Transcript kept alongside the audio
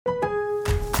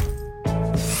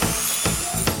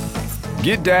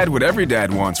Get Dad what every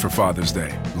dad wants for Father's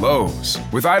Day. Lowe's.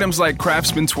 With items like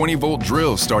Craftsman 20-volt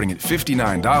drills starting at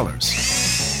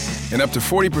 $59. And up to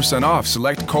 40% off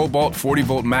select Cobalt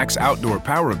 40-volt max outdoor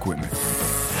power equipment.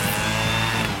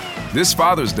 This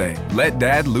Father's Day, let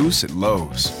Dad loose at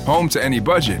Lowe's. Home to any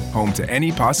budget, home to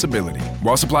any possibility.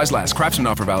 While supplies last, Craftsman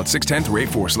offer valid 6/10 through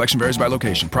 8/4. Selection varies by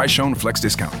location. Price shown, flex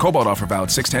discount. Cobalt offer valid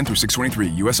 6/10 through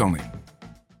 6/23. U.S. only.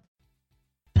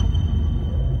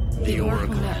 The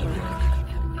Oracle Network.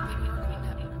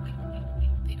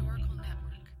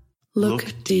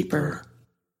 Look deeper.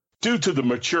 Due to the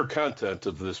mature content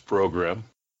of this program,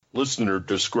 listener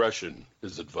discretion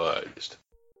is advised.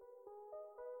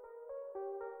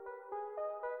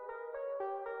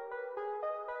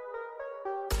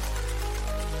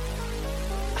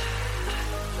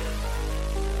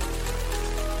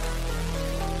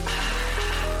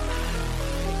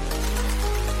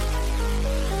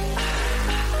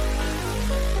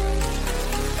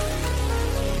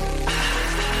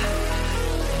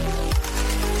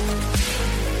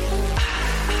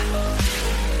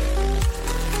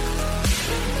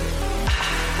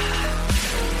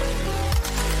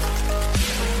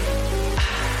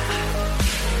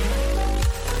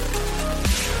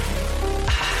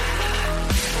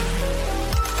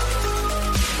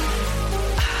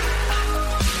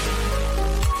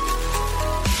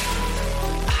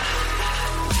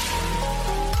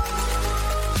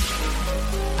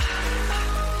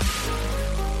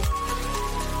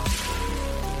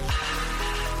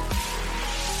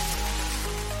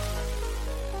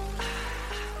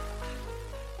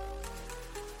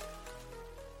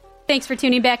 Thanks for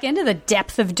tuning back into The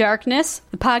Depth of Darkness,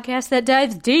 the podcast that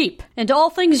dives deep into all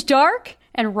things dark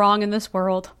and wrong in this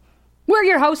world. We're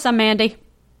your hosts, I'm Mandy.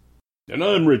 And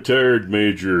I'm retired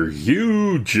Major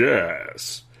Hugh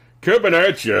Jass, coming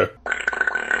at you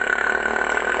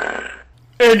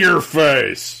in your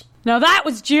face. Now that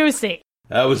was juicy.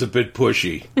 That was a bit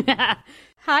pushy.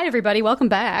 Hi, everybody. Welcome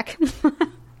back.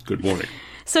 Good morning.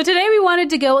 So today we wanted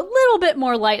to go a little bit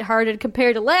more lighthearted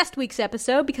compared to last week's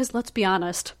episode because, let's be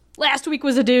honest, last week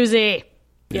was a doozy.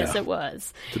 Yes, it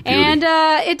was. And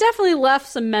it definitely left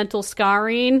some mental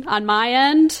scarring on my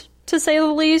end, to say the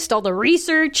least. All the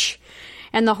research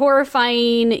and the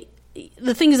horrifying,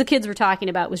 the things the kids were talking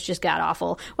about was just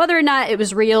god-awful. Whether or not it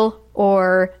was real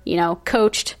or,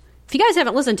 coached. If you guys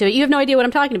haven't listened to it, you have no idea what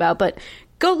I'm talking about, but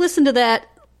go listen to that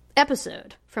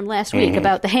episode from last week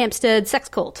about the Hampstead sex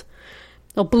cult.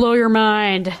 It'll blow your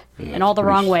mind in all the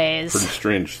wrong ways. Pretty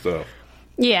strange stuff.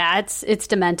 Yeah, it's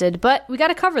demented, but we got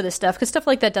to cover this stuff because stuff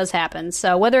like that does happen.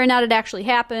 So whether or not it actually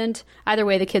happened, either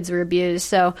way, the kids were abused.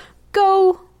 So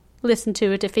go listen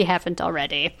to it if you haven't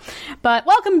already. But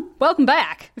welcome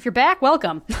back. If you're back,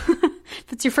 welcome.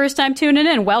 If it's your first time tuning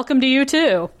in, welcome to you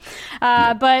too.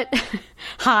 But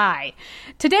hi.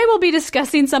 Today we'll be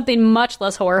discussing something much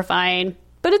less horrifying,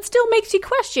 but it still makes you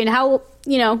question how,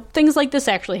 things like this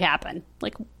actually happen.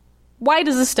 Like, why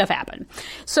does this stuff happen?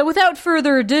 So without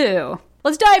further ado,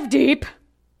 let's dive deep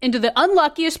into the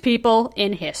unluckiest people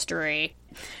in history.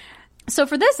 So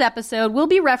for this episode, we'll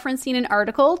be referencing an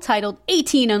article titled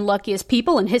 18 Unluckiest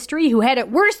People in History Who Had It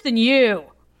Worse Than You.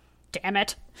 Damn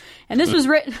it. And this was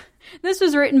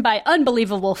written by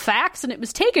Unbelievable Facts, and it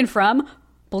was taken from,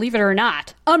 believe it or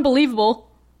not,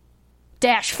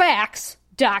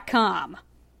 unbelievable-facts.com.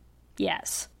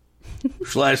 Yes.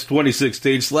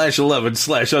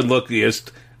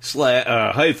 /2016/11/unluckiest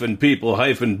hyphen people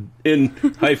hyphen in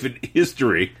hyphen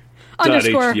history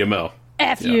 .html.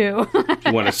 F you. If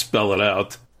you want to spell it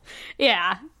out.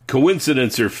 Yeah.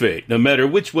 Coincidence or fate, no matter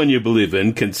which one you believe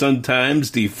in, can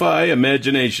sometimes defy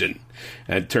imagination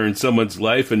and turn someone's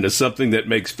life into something that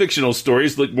makes fictional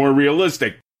stories look more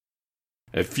realistic.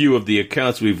 A few of the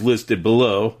accounts we've listed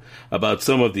below about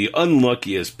some of the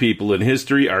unluckiest people in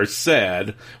history are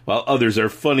sad, while others are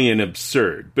funny and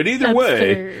absurd. But either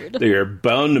way, they are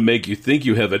bound to make you think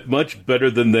you have it much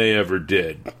better than they ever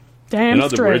did. Damn In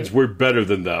other words, we're better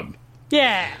than them.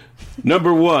 Yeah.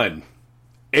 Number 1,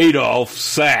 Adolf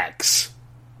Sax.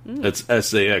 That's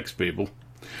S-A-X, people.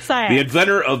 Sax. The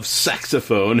inventor of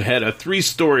saxophone had a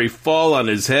 3-story fall on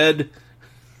his head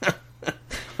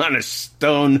on a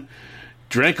stone,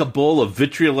 drank a bowl of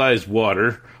vitriolized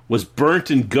water, was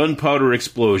burnt in gunpowder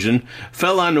explosion,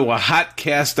 fell onto a hot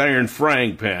cast iron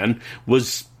frying pan,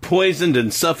 was poisoned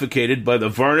and suffocated by the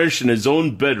varnish in his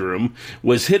own bedroom,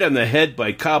 was hit on the head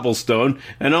by cobblestone,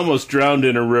 and almost drowned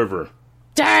in a river.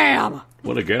 Damn!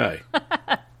 What a guy.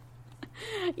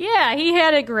 Yeah, he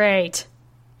had it great.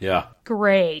 Yeah.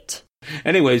 Great.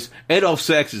 Anyways, Adolf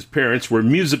Sax's parents were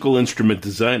musical instrument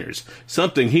designers,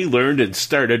 something he learned and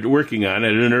started working on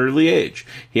at an early age.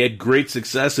 He had great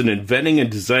success in inventing and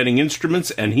designing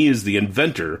instruments, and he is the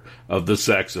inventor of the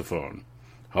saxophone.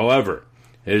 However,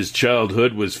 his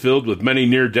childhood was filled with many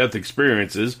near-death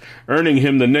experiences, earning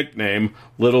him the nickname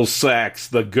Little Sax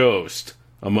the Ghost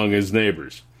among his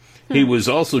neighbors. He was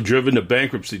also driven to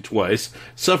bankruptcy twice,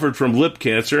 suffered from lip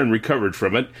cancer and recovered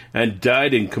from it, and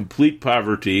died in complete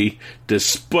poverty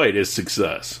despite his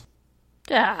success.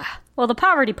 Well, the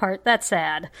poverty part, that's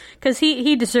sad. Because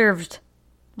he deserved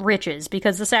riches,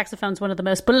 because the saxophone's one of the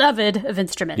most beloved of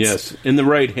instruments. Yes, in the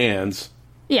right hands,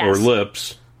 or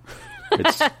lips,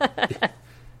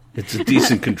 it's a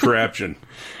decent contraption.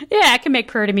 Yeah, it can make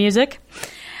pretty music.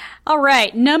 All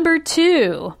right, number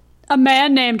 2. A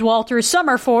man named Walter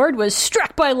Summerford was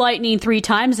struck by lightning 3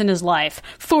 times in his life.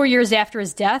 4 years after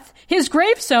his death, his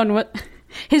gravestone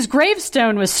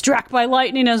was struck by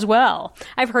lightning as well.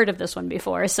 I've heard of this one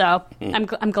before, so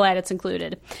I'm glad it's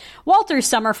included. Walter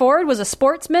Summerford was a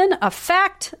sportsman, a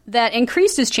fact that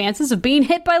increased his chances of being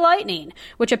hit by lightning,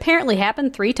 which apparently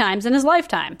happened 3 times in his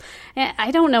lifetime.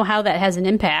 I don't know how that has an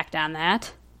impact on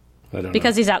that. I don't know.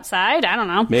 Because he's outside? I don't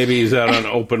know. Maybe he's out on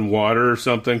open water or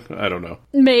something. I don't know.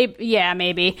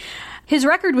 Maybe. His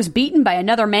record was beaten by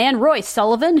another man, Roy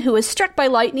Sullivan, who was struck by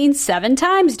lightning 7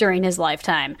 times during his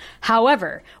lifetime.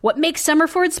 However, what makes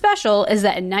Summerford special is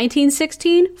that in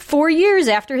 1916, 4 years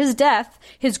after his death,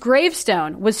 his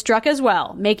gravestone was struck as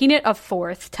well, making it a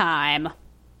 4th time.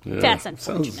 Yeah, that's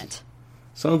unfortunate.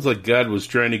 Sounds like God was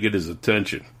trying to get his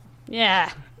attention.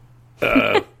 Yeah.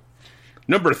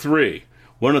 Number 3.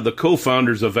 One of the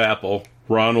co-founders of Apple,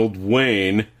 Ronald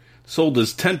Wayne, sold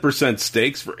his 10%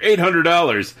 stakes for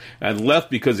 $800 and left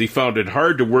because he found it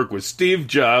hard to work with Steve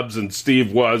Jobs and Steve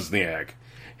Wozniak.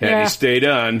 Had he stayed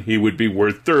on, he would be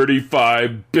worth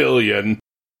 $35 billion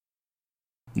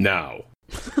now.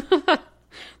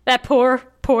 That poor,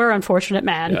 unfortunate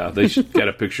man. Yeah, they got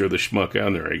a picture of the schmuck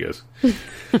on there, I guess.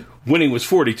 When he was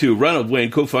 42, Ronald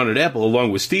Wayne co-founded Apple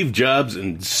along with Steve Jobs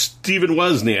and Steven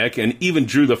Wozniak and even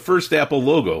drew the first Apple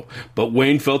logo. But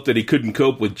Wayne felt that he couldn't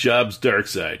cope with Jobs' dark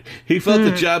side. He felt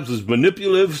that Jobs was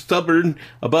manipulative, stubborn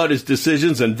about his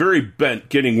decisions, and very bent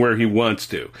getting where he wants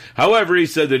to. However, he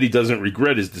said that he doesn't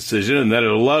regret his decision and that it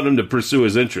allowed him to pursue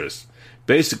his interests.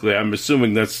 Basically, I'm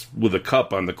assuming that's with a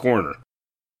cup on the corner.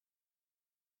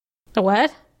 A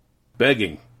what?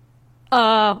 Begging.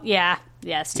 Oh, yeah.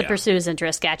 Yes, to pursue his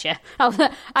interest. Gotcha.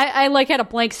 I had a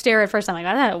blank stare at first. I'm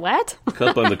like, what?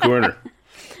 Cup on the corner.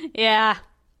 Yeah.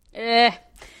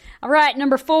 All right,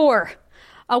 number 4.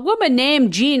 A woman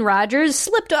named Jean Rogers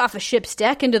slipped off a ship's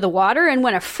deck into the water, and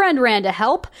when a friend ran to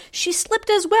help, she slipped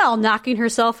as well, knocking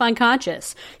herself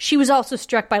unconscious. She was also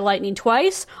struck by lightning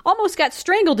twice, almost got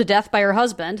strangled to death by her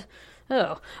husband.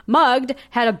 Mugged,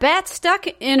 had a bat stuck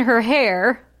in her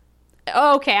hair.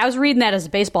 Okay, I was reading that as a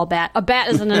baseball bat. A bat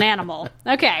isn't an animal.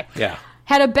 Okay. Yeah.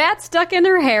 Had a bat stuck in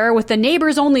her hair with the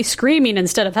neighbors only screaming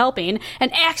instead of helping,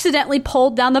 and accidentally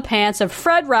pulled down the pants of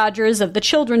Fred Rogers of the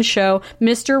children's show,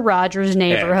 Mr. Rogers'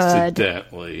 Neighborhood.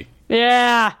 Accidentally.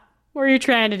 Yeah. What are you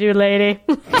trying to do, lady?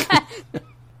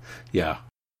 Yeah.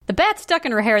 The bat stuck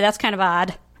in her hair, that's kind of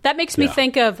odd. That makes me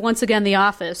think of, once again, The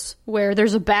Office, where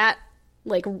there's a bat,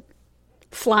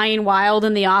 flying wild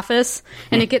in the office,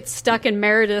 and it gets stuck in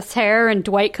Meredith's hair, and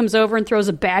Dwight comes over and throws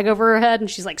a bag over her head,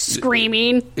 and she's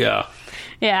screaming.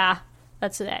 Yeah,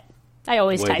 that's it. I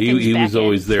always tie things back he was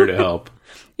always there to help.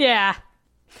 Yeah.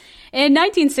 In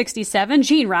 1967,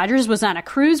 Jean Rogers was on a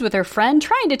cruise with her friend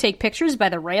trying to take pictures by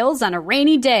the rails on a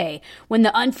rainy day when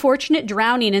the unfortunate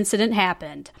drowning incident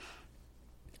happened.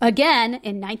 Again,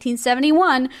 in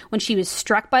 1971, when she was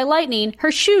struck by lightning,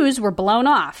 her shoes were blown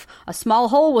off. A small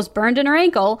hole was burned in her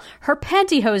ankle, her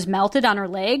pantyhose melted on her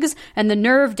legs, and the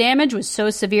nerve damage was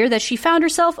so severe that she found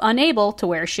herself unable to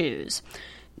wear shoes.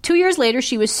 2 years later,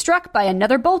 she was struck by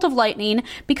another bolt of lightning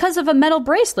because of a metal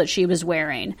bracelet she was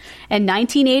wearing. In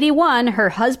 1981, her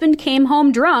husband came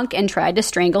home drunk and tried to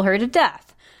strangle her to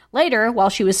death. Later,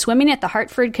 while she was swimming at the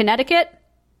Hartford, Connecticut...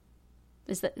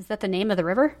 Is that the name of the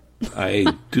river?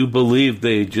 I do believe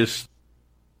they just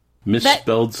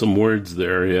misspelled some words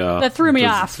there, yeah. That threw me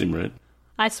off. Seem right.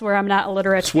 I swear I'm not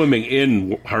illiterate. Swimming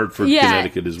in Hartford,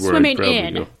 Connecticut is where I'd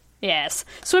probably go. Yes.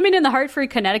 Swimming in the Hartford,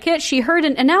 Connecticut, she heard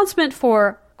an announcement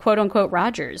for quote-unquote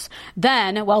Rogers.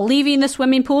 Then, while leaving the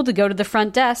swimming pool to go to the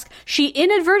front desk, she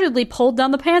inadvertently pulled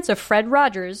down the pants of Fred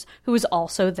Rogers, who was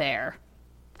also there.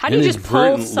 How do you just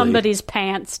pull somebody's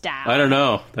pants down? I don't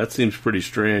know. That seems pretty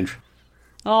strange.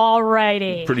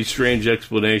 Alrighty. Pretty strange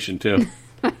explanation, too.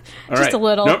 All Just right. a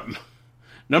little. Nope.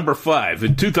 Number 5,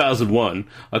 in 2001,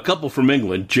 a couple from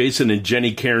England, Jason and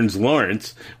Jenny Cairns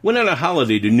Lawrence, went on a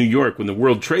holiday to New York when the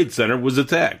World Trade Center was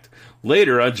attacked.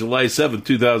 Later, on July 7,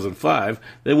 2005,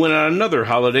 they went on another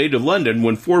holiday to London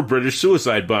when 4 British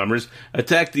suicide bombers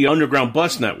attacked the underground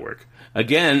bus network.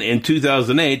 Again, in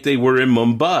 2008, they were in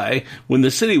Mumbai when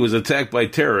the city was attacked by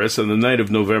terrorists on the night of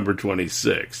November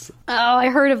 26th. Oh, I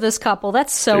heard of this couple.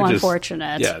 That's so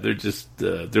unfortunate.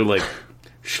 They're like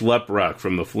Schlep Rock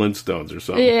from the Flintstones or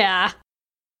something. Yeah.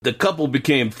 The couple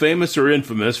became famous or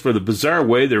infamous for the bizarre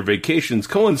way their vacations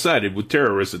coincided with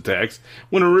terrorist attacks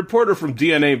when a reporter from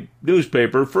DNA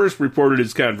newspaper first reported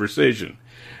his conversation.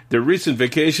 Their recent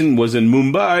vacation was in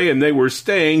Mumbai, and they were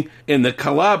staying in the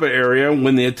Colaba area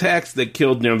when the attacks that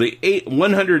killed nearly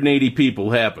 180 people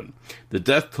happened. The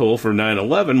death toll for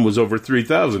 9/11 was over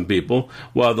 3,000 people,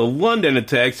 while the London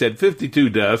attacks had 52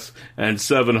 deaths and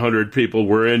 700 people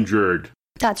were injured.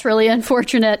 That's really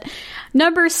unfortunate.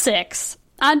 Number 6.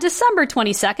 On December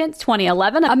 22nd,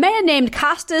 2011, a man named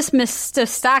Kostas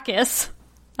Mitsotakis,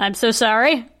 I'm so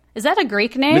sorry, is that a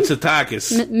Greek name?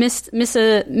 Mitsotakis.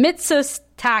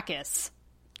 Mitsotakis.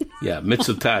 Yeah,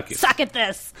 Mitsotakis. Suck at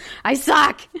this. I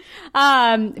suck.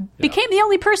 Became the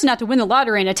only person not to win the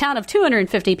lottery in a town of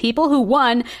 250 people who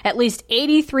won at least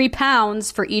 83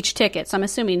 pounds for each ticket. So I'm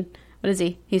assuming, what is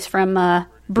he? He's from Britain?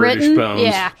 British pounds.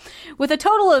 Yeah. With a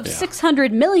total of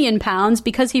 600 million pounds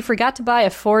because he forgot to buy a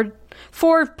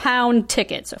 £4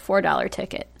 ticket, so $4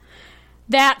 ticket.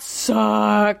 That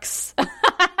sucks.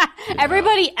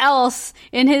 Everybody else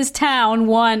in his town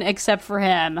won except for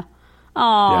him.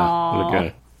 Oh,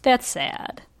 okay. That's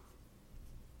sad.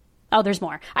 Oh, there's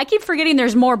more. I keep forgetting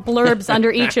there's more blurbs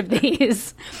under each of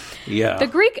these. Yeah.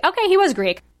 He was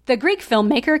Greek. The Greek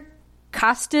filmmaker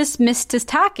Kostas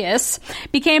Mitsotakis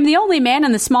became the only man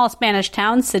in the small Spanish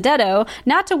town Cededo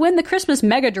not to win the Christmas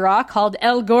mega draw called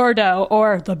El Gordo,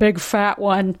 or the big fat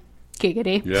one.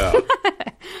 Giggity. Yeah.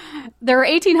 There were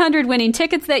 1,800 winning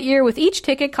tickets that year, with each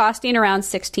ticket costing around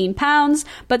 £16,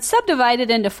 but subdivided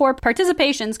into 4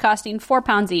 participations costing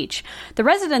 £4 each. The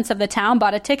residents of the town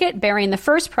bought a ticket bearing the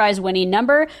first prize winning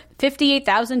number,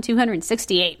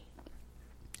 58,268.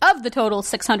 Of the total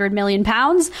 £600 million,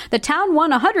 the town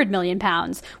won £100 million,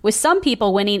 with some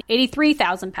people winning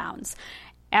 £83,000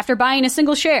 after buying a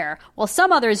single share, while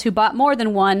some others who bought more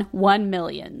than one won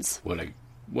millions.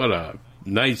 What a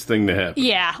nice thing to have.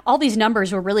 Yeah, all these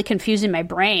numbers were really confusing my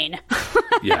brain.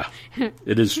 Yeah,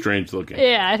 it is strange looking.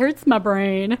 Yeah, it hurts my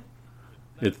brain.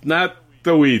 It's not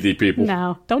so easy, people.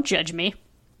 No, don't judge me.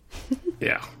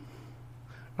 Yeah.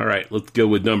 All right, let's go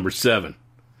with number 7.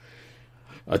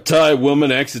 A Thai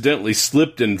woman accidentally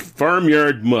slipped in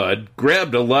farmyard mud,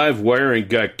 grabbed a live wire, and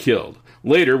got killed.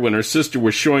 Later, when her sister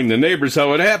was showing the neighbors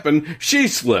how it happened, she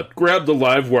slipped, grabbed the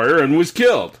live wire, and was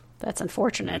killed. That's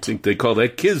unfortunate. I think they call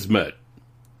that kismet.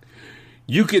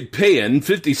 Yukit Payan,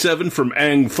 57, from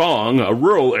Ang Thong, a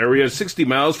rural area 60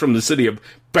 miles from the city of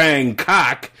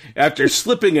Bangkok, after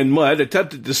slipping in mud,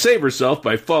 attempted to save herself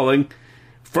by falling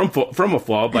from a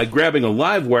fall by grabbing a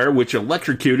live wire, which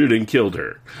electrocuted and killed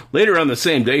her. Later on the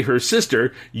same day, her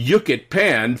sister, Yukit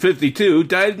Pan, 52,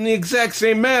 died in the exact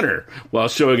same manner, while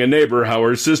showing a neighbor how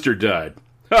her sister died.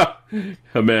 Ha!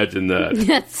 Imagine that.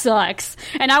 That sucks.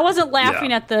 And I wasn't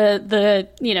laughing at the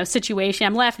situation.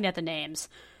 I'm laughing at the names.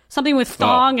 Something with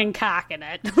thong and cock in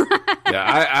it. Yeah,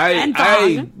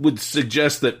 I would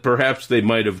suggest that perhaps they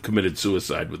might have committed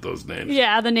suicide with those names.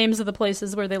 Yeah, the names of the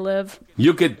places where they live.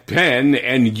 Yukit Pan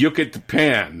and Yukit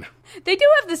Pan. They do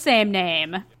have the same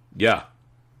name. Yeah.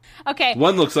 Okay.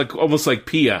 One looks almost like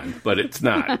peon, but it's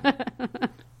not.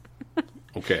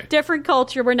 Okay. Different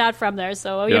culture. We're not from there,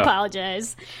 so we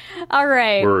apologize. All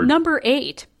right. Word. Number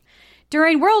 8.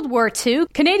 During World War II,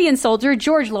 Canadian soldier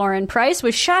George Lauren Price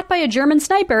was shot by a German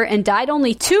sniper and died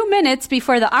only 2 minutes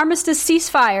before the armistice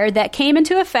ceasefire that came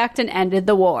into effect and ended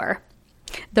the war.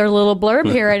 Their little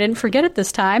blurb here, I didn't forget it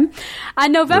this time.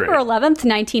 On November 11th,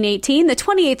 1918, the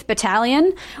 28th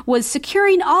Battalion was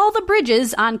securing all the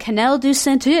bridges on Canal du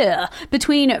Centre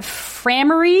between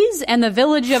Frameries and the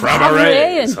village of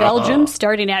Havre in Belgium,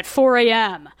 starting at 4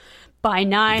 a.m. By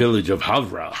 9... Village of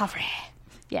Havre. Havre.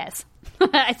 Yes.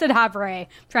 I said Havre.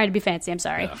 Trying to be fancy, I'm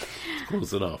sorry. Yeah,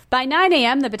 close enough. By 9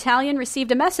 a.m., the battalion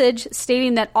received a message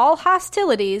stating that all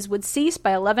hostilities would cease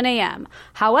by 11 a.m.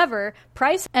 However,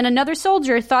 Price and another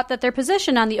soldier thought that their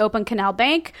position on the open canal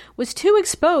bank was too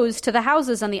exposed to the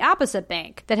houses on the opposite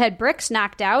bank that had bricks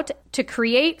knocked out to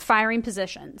create firing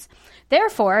positions.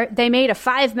 Therefore, they made a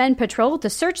 5-man patrol to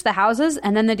search the houses,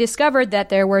 and then they discovered that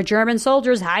there were German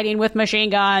soldiers hiding with machine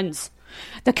guns.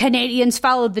 The Canadians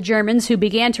followed the Germans, who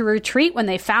began to retreat when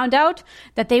they found out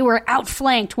that they were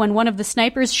outflanked when one of the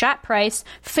snipers shot Price,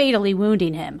 fatally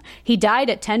wounding him. He died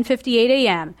at 10:58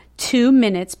 a.m., 2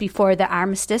 minutes before the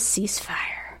armistice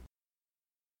ceasefire.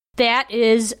 That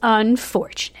is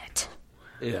unfortunate.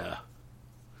 Yeah.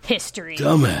 History.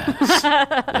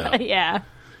 Dumbass. Yeah.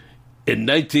 In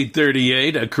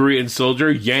 1938, a Korean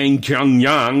soldier, Yang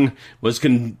Kyung-yang, was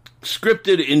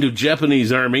conscripted into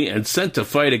Japanese army and sent to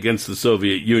fight against the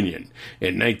Soviet Union.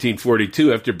 In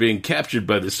 1942, after being captured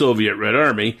by the Soviet Red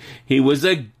Army, he was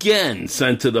again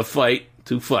sent to the fight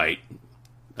to fight.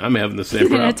 I'm having the same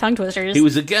problem. Tongue twisters. He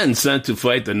was again sent to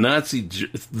fight the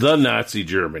Nazi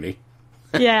Germany.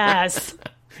 Yes.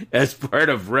 As part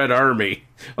of Red Army.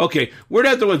 Okay, we're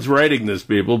not the ones writing this,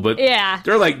 people, but yeah,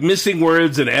 they're like missing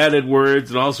words and added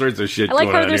words and all sorts of shit. I like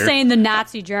going how on they're here. saying the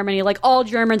Nazi Germany, like all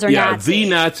Germans are Nazi. Yeah, the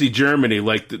Nazi Germany,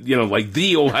 like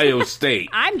the Ohio State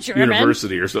I'm German.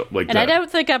 University or something like and that. I don't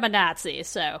think I'm a Nazi,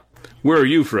 so. Where are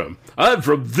you from? I'm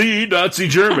from the Nazi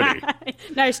Germany.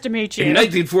 Nice to meet you. In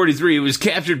 1943, he was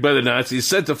captured by the Nazis,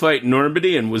 sent to fight in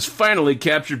Normandy, and was finally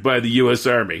captured by the U.S.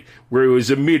 Army, where he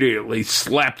was immediately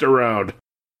slapped around.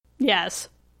 Yes.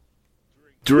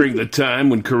 During the time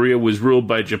when Korea was ruled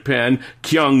by Japan,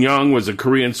 Kyung-yang was a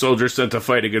Korean soldier sent to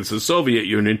fight against the Soviet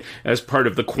Union as part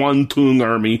of the Kwantung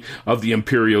Army of the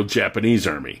Imperial Japanese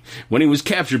Army. When he was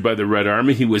captured by the Red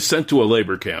Army, he was sent to a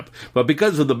labor camp. But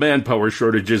because of the manpower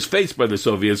shortages faced by the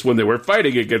Soviets when they were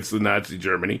fighting against the Nazi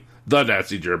Germany, thousands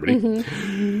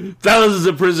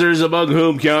of prisoners, among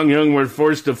whom Kyung-yang, were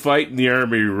forced to fight in the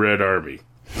Red Army.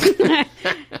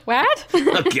 What?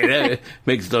 Okay, that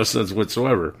makes no sense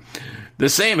whatsoever. The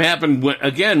same happened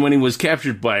when he was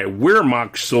captured by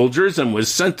Wehrmacht soldiers and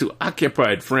was sent to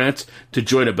occupied France to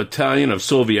join a battalion of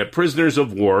Soviet prisoners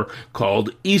of war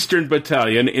called Eastern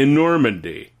Battalion in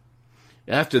Normandy.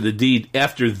 After the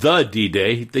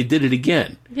D-Day, they did it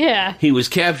again. Yeah. He was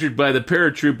captured by the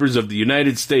paratroopers of the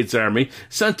United States Army,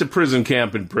 sent to prison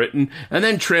camp in Britain, and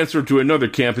then transferred to another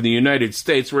camp in the United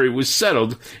States where he was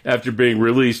settled after being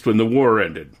released when the war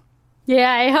ended.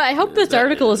 Yeah, I hope this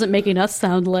article isn't making us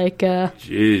sound like,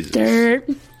 Jesus. dirt.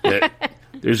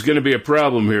 There's going to be a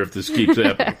problem here if this keeps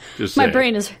happening. Just saying. My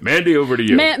brain is... Mandy, over to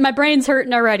you. My brain's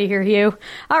hurting already here, Hugh.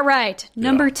 All right,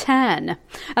 number 10.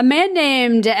 A man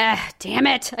named... damn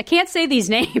it, I can't say these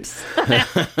names. How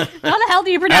the hell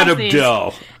do you pronounce these?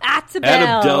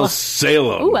 Attabel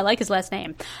Salem. Ooh, I like his last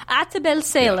name. Attabel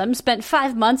Salem spent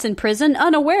 5 months in prison,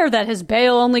 unaware that his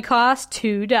bail only cost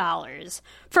 $2.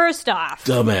 First off,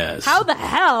 dumbass. How the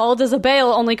hell does a bail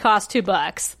only cost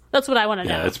 $2? That's what I want to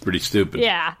know. Yeah, that's pretty stupid.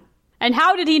 Yeah. And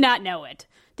how did he not know it?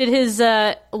 Did his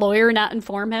lawyer not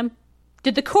inform him?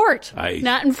 Did the court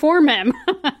not inform him?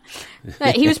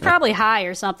 He was probably high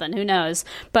or something. Who knows?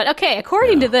 But okay,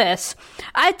 according to this,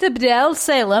 Attabel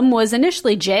Salem was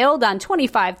initially jailed on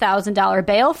 $25,000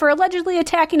 bail for allegedly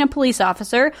attacking a police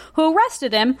officer who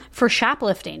arrested him for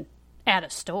shoplifting at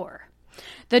a store.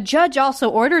 The judge also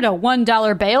ordered a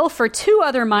 $1 bail for 2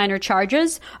 other minor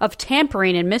charges of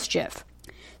tampering and mischief.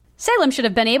 Salem should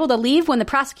have been able to leave when the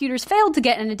prosecutors failed to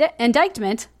get an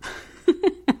indictment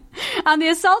on the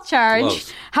assault charge.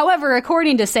 Close. However,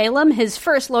 according to Salem, his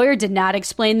first lawyer did not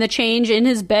explain the change in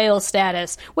his bail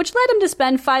status, which led him to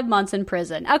spend 5 months in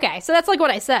prison. Okay, so that's like what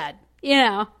I said. You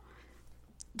know,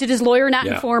 did his lawyer not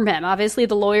inform him? Obviously,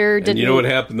 the lawyer didn't. And you know what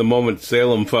happened the moment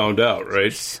Salem found out,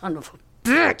 right? Son of a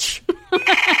bitch.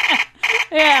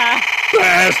 Yeah.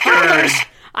 Bastard!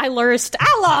 I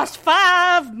lost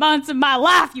 5 months of my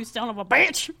life, you son of a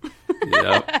bitch.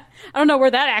 Yep. I don't know where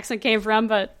that accent came from,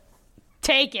 but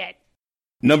take it.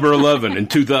 Number 11. In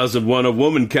 2001, a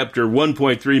woman kept her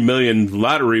 1.3 million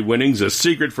lottery winnings a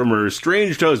secret from her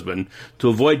estranged husband to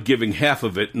avoid giving half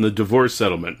of it in the divorce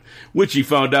settlement, which he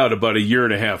found out about a year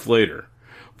and a half later.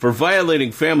 For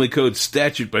violating family code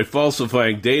statute by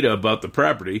falsifying data about the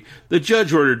property, the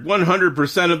judge ordered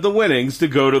 100% of the winnings to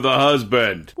go to the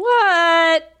husband.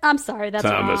 What? I'm sorry, that's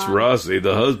Thomas wrong. Rossi,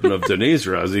 the husband of Denise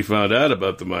Rossi, found out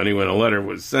about the money when a letter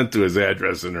was sent to his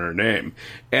address in her name,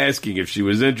 asking if she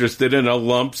was interested in a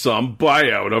lump sum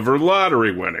buyout of her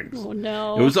lottery winnings. Oh,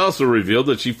 no. It was also revealed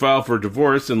that she filed for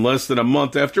divorce in less than a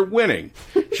month after winning.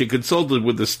 She consulted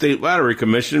with the State Lottery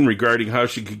Commission regarding how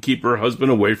she could keep her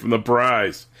husband away from the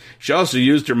prize. She also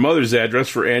used her mother's address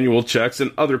for annual checks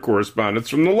and other correspondence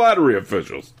from the lottery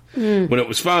officials. When it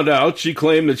was found out, she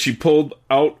claimed that she pulled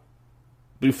out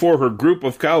before her group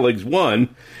of colleagues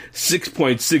won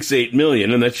 $6.68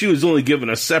 million and that she was only given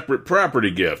a separate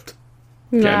property gift.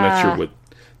 Okay, I'm not sure what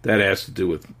that has to do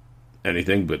with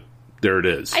anything, but there it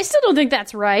is. I still don't think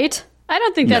that's right. I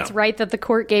don't think that's right that the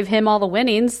court gave him all the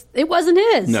winnings. It wasn't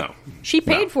his. No. She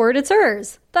paid for it. It's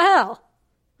hers. The hell?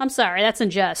 I'm sorry. That's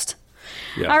unjust.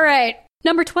 Yeah. All right.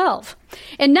 Number 12.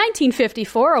 In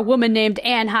 1954, a woman named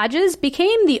Ann Hodges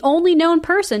became the only known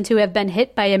person to have been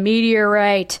hit by a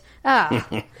meteorite.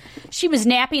 She was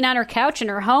napping on her couch in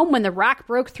her home when the rock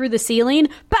broke through the ceiling,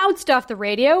 bounced off the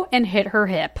radio, and hit her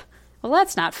hip. Well,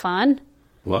 that's not fun.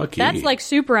 Lucky. That's like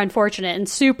super unfortunate and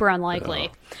super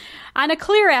unlikely. On a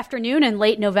clear afternoon in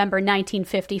late November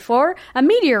 1954, a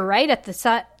meteorite at the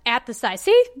site.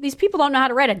 See, these people don't know how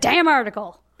to write a damn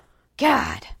article.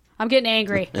 God, I'm getting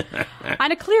angry.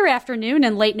 On a clear afternoon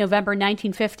in late November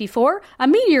 1954, a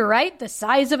meteorite the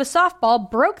size of a softball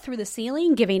broke through the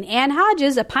ceiling, giving Ann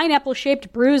Hodges a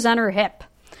pineapple-shaped bruise on her hip.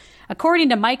 According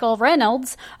to Michael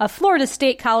Reynolds, a Florida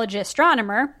State College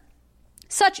astronomer,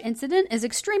 such incident is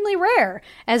extremely rare,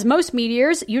 as most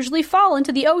meteors usually fall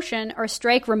into the ocean or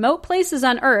strike remote places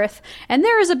on Earth, and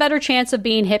there is a better chance of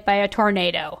being hit by a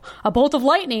tornado, a bolt of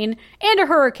lightning, and a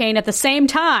hurricane at the same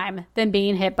time than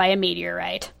being hit by a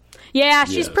meteorite. Yeah,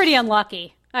 she's pretty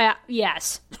unlucky.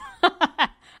 Yes.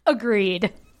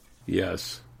 Agreed.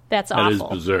 Yes. That's awful.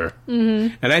 That is bizarre.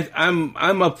 Mm-hmm. And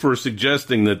I'm up for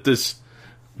suggesting that this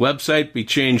website be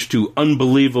changed to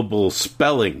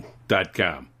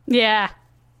unbelievableспelling.com. Yeah.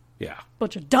 Yeah.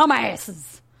 Bunch of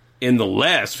dumbasses. In the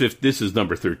last 50, this is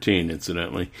number 13,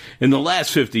 incidentally. In the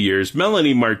last 50 years,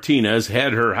 Melanie Martinez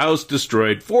had her house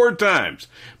destroyed 4 times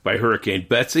by Hurricane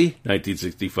Betsy,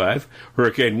 1965,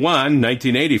 Hurricane Juan,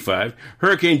 1985,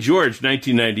 Hurricane George,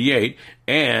 1998,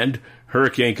 and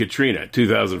Hurricane Katrina,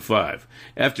 2005.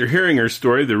 After hearing her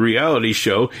story, the reality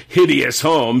show Hideous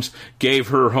Homes gave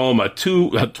her home a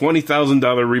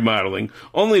 $20,000 remodeling,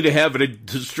 only to have it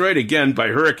destroyed again by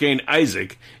Hurricane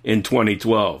Isaac in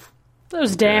 2012.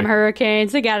 Those damn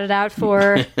hurricanes, they got it out for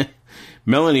her.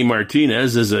 Melanie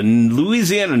Martinez is a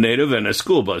Louisiana native and a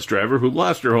school bus driver who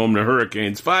lost her home to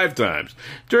hurricanes 5 times.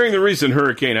 During the recent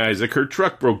Hurricane Isaac, her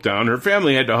truck broke down, her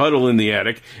family had to huddle in the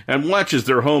attic and watch as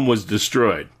their home was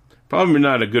destroyed. Probably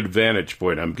not a good vantage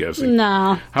point, I'm guessing.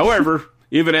 No. However,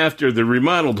 even after the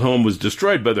remodeled home was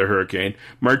destroyed by the hurricane,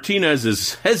 Martinez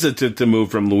is hesitant to move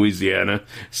from Louisiana,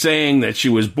 saying that she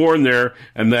was born there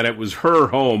and that it was her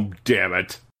home, damn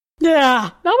it. Yeah,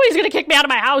 nobody's going to kick me out of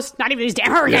my house, not even these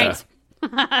damn hurricanes.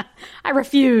 Yeah. I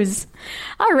refuse.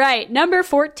 All right, number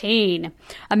 14.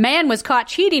 A man was caught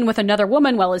cheating with another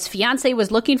woman while his fiancée was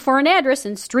looking for an address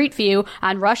in Street View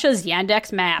on Russia's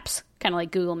Yandex Maps. Kind of like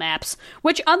Google Maps,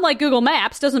 which, unlike Google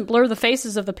Maps, doesn't blur the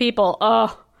faces of the people.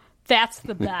 Oh, that's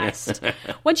the best.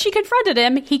 When she confronted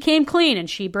him, he came clean and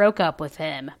she broke up with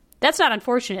him. That's not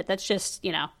unfortunate. That's just,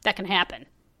 that can happen.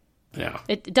 Yeah.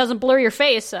 It doesn't blur your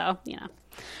face, so,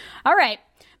 All right.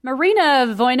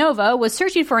 Marina Voinova was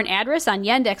searching for an address on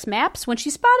Yandex Maps when she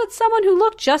spotted someone who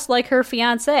looked just like her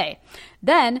fiancé.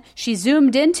 Then she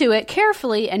zoomed into it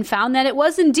carefully and found that it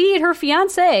was indeed her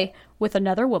fiancé with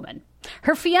another woman.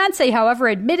 Her fiancé, however,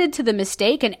 admitted to the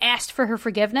mistake and asked for her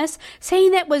forgiveness,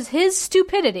 saying that was his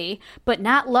stupidity, but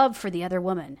not love for the other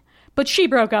woman. But she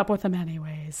broke up with him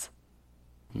anyways.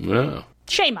 Yeah.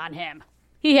 Shame on him.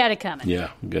 He had it coming. Yeah,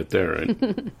 got that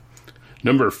right.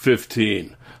 Number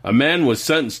 15. A man was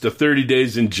sentenced to 30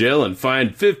 days in jail and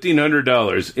fined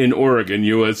 $1,500 in Oregon,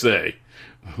 USA.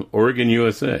 Oregon,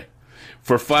 USA.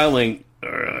 For filling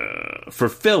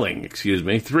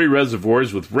 3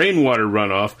 reservoirs with rainwater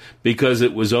runoff because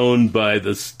it was owned by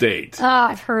the state. Oh,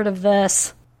 I've heard of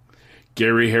this.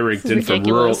 Gary Harrington from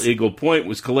rural Eagle Point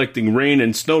was collecting rain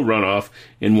and snow runoff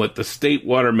in what the state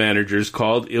water managers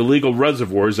called illegal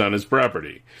reservoirs on his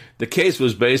property. The case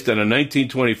was based on a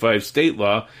 1925 state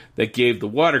law that gave the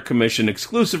Water Commission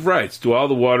exclusive rights to all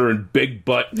the water in Big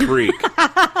Butt Creek,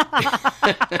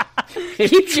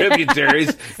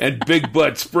 tributaries, and Big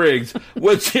Butt Springs,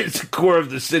 which is the core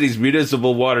of the city's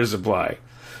municipal water supply.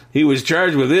 He was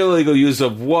charged with illegal use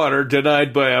of water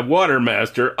denied by a water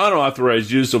master, unauthorized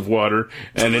use of water,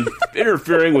 and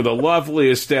interfering with a lawfully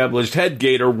established head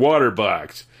gate or water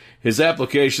box. His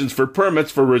applications for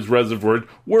permits for his reservoir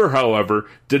were, however,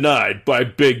 denied by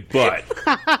Big Butt.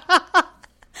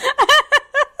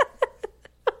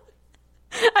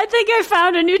 I think I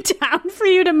found a new town for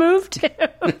you to move to.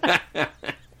 Yeah.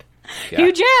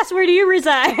 Hugh Jass, where do you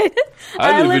reside?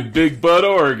 I live in Big Butt,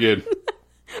 Oregon.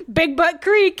 Big Butt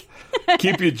Creek.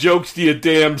 Keep your jokes to your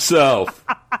damn self.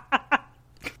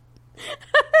 This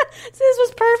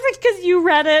was perfect because you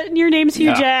read it and your name's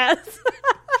Hugh Jass.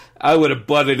 I would have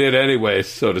butted it anyway,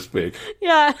 so to speak.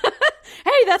 Yeah.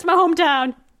 Hey, that's my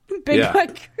hometown. Big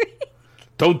Butt Creek.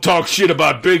 Don't talk shit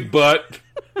about Big Butt.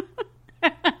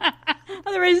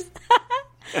 Otherwise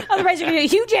you're going to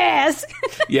get Hugh Jass.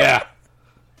 Yeah.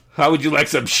 How would you like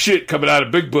some shit coming out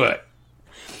of Big Butt?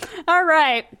 All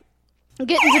right.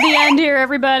 Getting to the end here,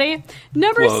 everybody.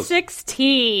 Number Close.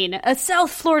 16. A South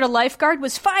Florida lifeguard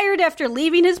was fired after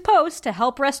leaving his post to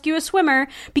help rescue a swimmer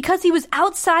because he was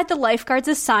outside the lifeguard's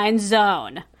assigned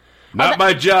zone. Not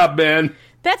my job, man.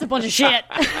 That's a bunch of shit.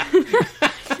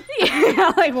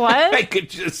 Yeah, like what? I could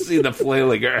just see the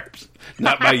flailing arms.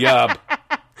 Not my job.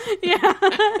 Yeah.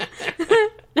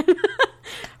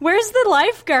 Where's the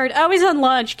lifeguard? Oh, he's on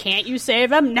lunch. Can't you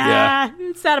save him? Nah, Yeah.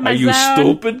 it's out of my Are you zone.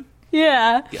 stupid?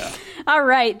 Yeah. Yeah. All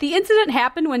right. The incident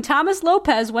happened when Thomas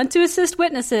Lopez went to assist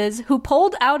witnesses who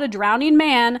pulled out a drowning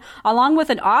man along with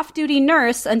an off-duty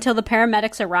nurse until the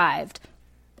paramedics arrived.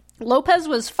 Lopez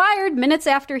was fired minutes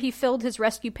after he filled his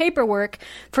rescue paperwork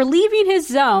for leaving his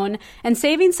zone and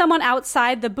saving someone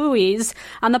outside the buoys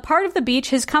on the part of the beach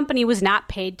his company was not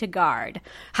paid to guard.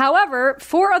 However,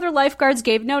 4 other lifeguards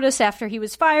gave notice after he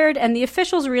was fired, and the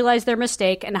officials realized their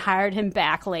mistake and hired him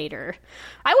back later.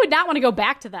 I would not want to go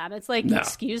back to them. It's like, No.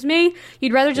 Excuse me?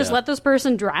 You'd rather just let this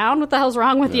person drown? What the hell's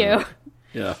wrong with you?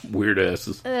 Yeah, weird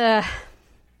asses.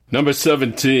 Number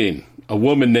 17. A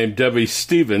woman named Debbie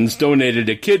Stevens donated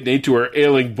a kidney to her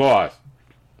ailing boss,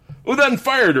 who then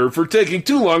fired her for taking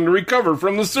too long to recover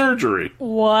from the surgery.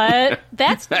 What?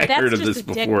 That's heard of just this a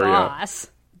dick before, yeah.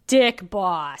 boss. Dick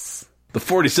boss. The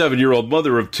 47-year-old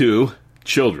mother of 2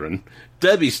 children,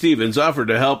 Debbie Stevens, offered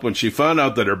to help when she found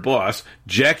out that her boss,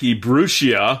 Jackie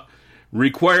Brucia,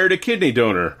 required a kidney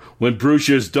donor. When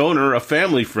Brucia's donor, a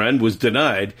family friend, was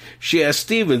denied, she asked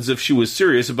Stevens if she was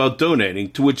serious about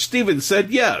donating, to which Stevens said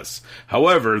yes.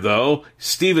 However, though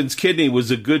Stevens' kidney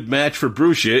was a good match for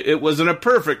Brucia, it wasn't a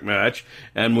perfect match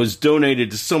and was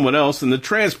donated to someone else in the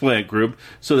transplant group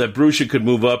so that Brucia could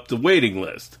move up the waiting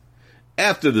list.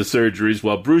 After the surgeries,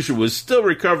 while Brucia was still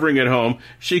recovering at home,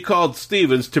 she called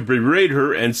Stevens to berate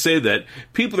her and say that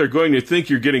people are going to think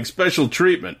you're getting special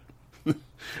treatment.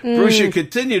 Brucia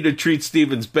continued to treat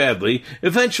Stevens badly.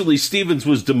 Eventually, Stevens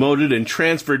was demoted and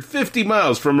transferred 50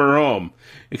 miles from her home.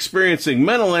 Experiencing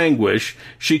mental anguish,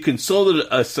 she consulted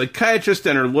a psychiatrist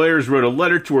and her lawyers wrote a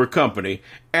letter to her company,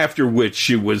 after which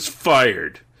she was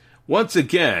fired. Once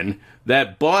again,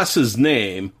 that boss's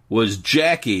name was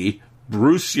Jackie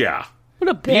Brucia. What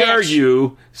a bitch.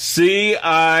 Brucia.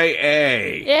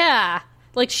 Yeah.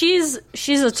 Like, she's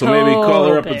a So maybe call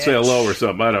her up bitch. and say hello or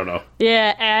something. I don't know.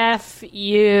 Yeah, F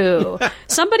you.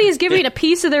 Somebody is giving a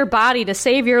piece of their body to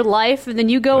save your life, and then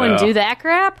you go and Well. do that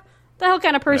crap? The hell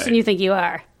kind of person Right. you think you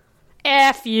are?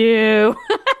 F you.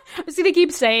 I'm just going to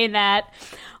keep saying that.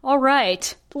 All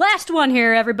right. Last one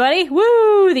here, everybody.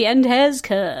 Woo! The end has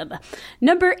come.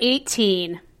 Number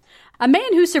 18. A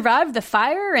man who survived the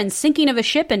fire and sinking of a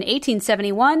ship in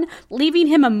 1871, leaving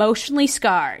him emotionally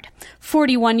scarred.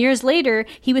 41 years later,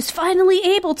 he was finally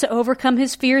able to overcome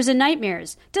his fears and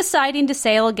nightmares, deciding to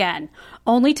sail again,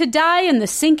 only to die in the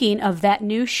sinking of that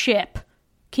new ship.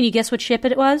 Can you guess what ship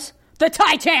it was? The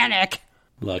Titanic!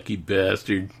 Lucky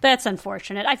bastard. That's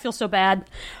unfortunate. I feel so bad.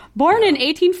 Born in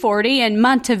 1840 in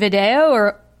Montevideo,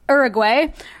 or Uruguay,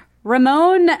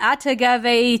 Ramon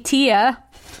Atagaveitia.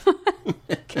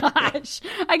 Gosh,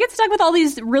 I get stuck with all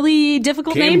these really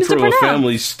difficult Came names to from a pronounce.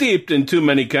 family steeped in too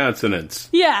many consonants.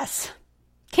 Yes.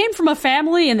 Came from a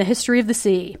family in the history of the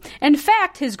sea. In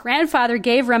fact, his grandfather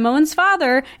gave Ramon's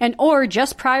father an oar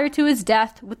just prior to his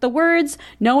death with the words,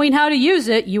 "Knowing how to use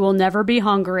it, you will never be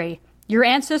hungry. Your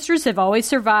ancestors have always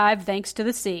survived thanks to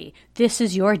the sea. This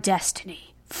is your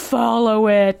destiny. Follow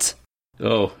it."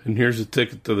 Oh, and here's a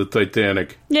ticket to the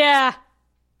Titanic. Yeah.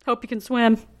 Hope you can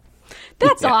swim.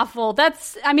 That's awful. That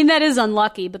is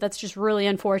unlucky, but that's just really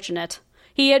unfortunate.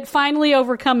 He had finally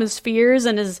overcome his fears,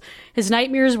 and his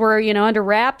nightmares were, under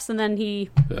wraps, and then he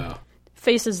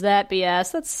faces that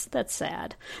BS. That's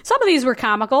sad. Some of these were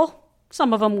comical.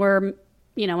 Some of them were,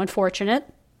 unfortunate.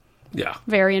 Yeah.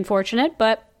 Very unfortunate,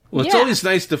 but Well, it's always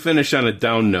nice to finish on a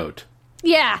down note.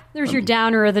 Yeah, there's your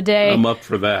downer of the day. I'm up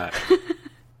for that.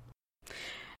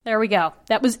 There we go.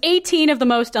 That was 18 of the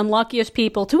most unluckiest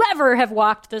people to ever have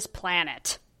walked this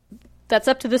planet. That's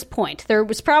up to this point. There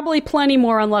was probably plenty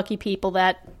more unlucky people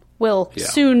that will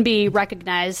soon be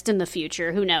recognized in the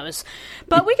future. Who knows?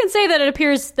 But we can say that it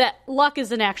appears that luck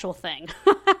is an actual thing.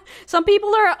 Some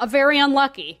people are very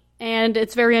unlucky, and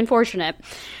it's very unfortunate.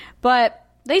 But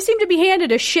they seem to be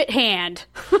handed a shit hand.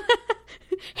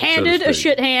 Handed a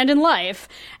shit hand in life,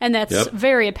 and that's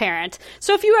very apparent.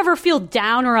 So if you ever feel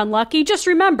down or unlucky, just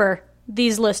remember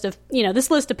this list of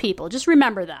people. Just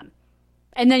remember them,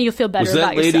 and then you'll feel better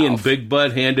about yourself. Was that lady in Big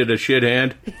Butt handed a shit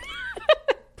hand?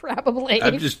 Probably.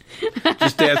 I'm just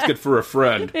asking for a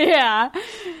friend. Yeah.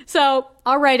 So,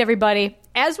 all right, everybody.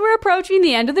 As we're approaching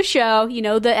the end of the show, you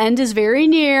know the end is very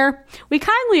near, we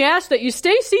kindly ask that you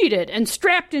stay seated and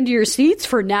strapped into your seats,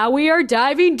 for now we are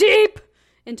diving deep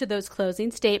into those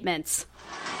closing statements.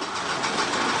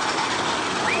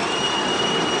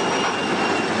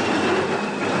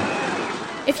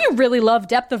 If you really love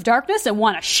Depth of Darkness and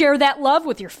want to share that love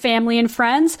with your family and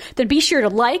friends, then be sure to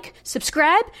like,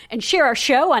 subscribe, and share our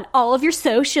show on all of your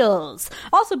socials.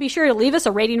 Also, be sure to leave us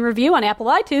a rating review on Apple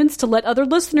iTunes to let other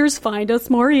listeners find us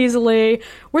more easily.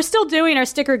 We're still doing our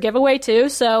sticker giveaway, too,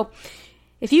 so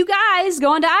if you guys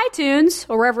go onto iTunes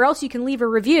or wherever else you can leave a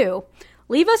review,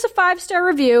 leave us a 5-star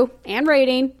review and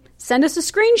rating, send us a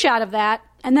screenshot of that,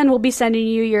 and then we'll be sending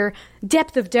you your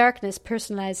Depth of Darkness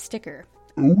personalized sticker.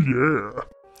 Oh, yeah.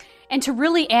 And to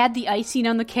really add the icing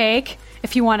on the cake,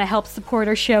 if you want to help support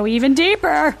our show even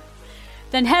deeper,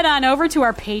 then head on over to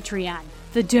our Patreon,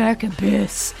 The Dark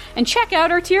Abyss, and check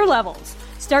out our tier levels.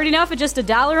 Starting off at just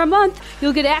 $1 a month,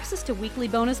 you'll get access to weekly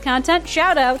bonus content,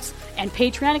 shoutouts, and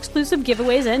Patreon-exclusive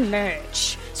giveaways and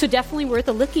merch. So definitely worth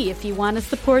a lookie if you want to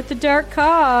support the dark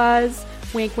cause.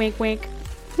 Wink, wink, wink.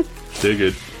 Dig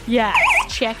it. Yes,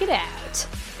 check it out.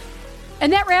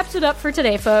 And that wraps it up for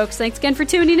today, folks. Thanks again for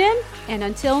tuning in, and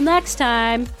until next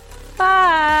time,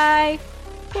 bye!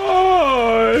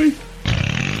 Bye!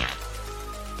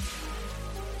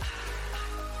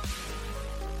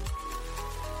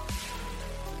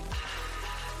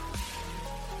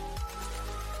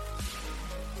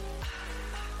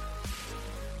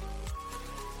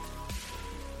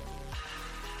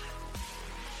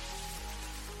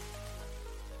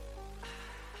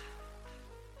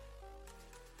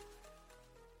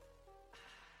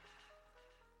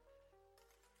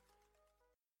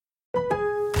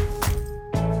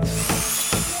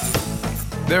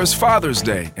 There's Father's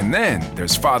Day, and then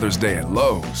there's Father's Day at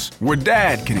Lowe's, where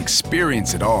Dad can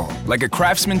experience it all, like a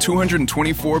Craftsman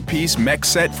 224-piece mech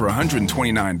set for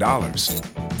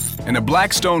 $129, and a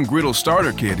Blackstone griddle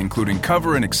starter kit including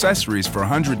cover and accessories for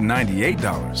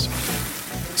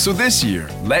 $198. So this year,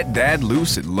 let Dad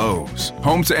loose at Lowe's.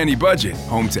 Home to any budget,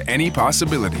 home to any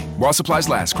possibility. While supplies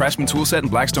last, Craftsman tool set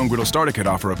and Blackstone griddle starter kit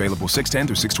offer available 6/10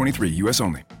 through 6/23, U.S.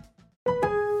 only.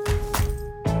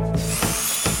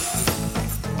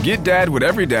 Get Dad what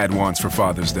every dad wants for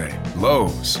Father's Day.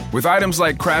 Lowe's. With items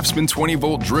like Craftsman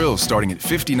 20-volt drills starting at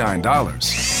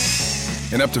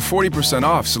 $59. And up to 40%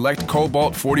 off select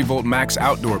Cobalt 40-volt max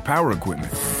outdoor power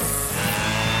equipment.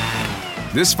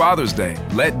 This Father's Day,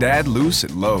 let Dad loose at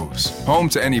Lowe's. Home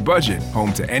to any budget,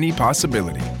 home to any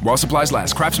possibility. While supplies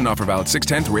last, Craftsman offer valid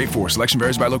 6/10 through 8/4. Selection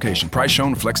varies by location. Price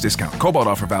shown, flex discount. Cobalt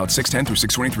offer valid 6/10 through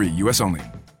 6/23, U.S. only.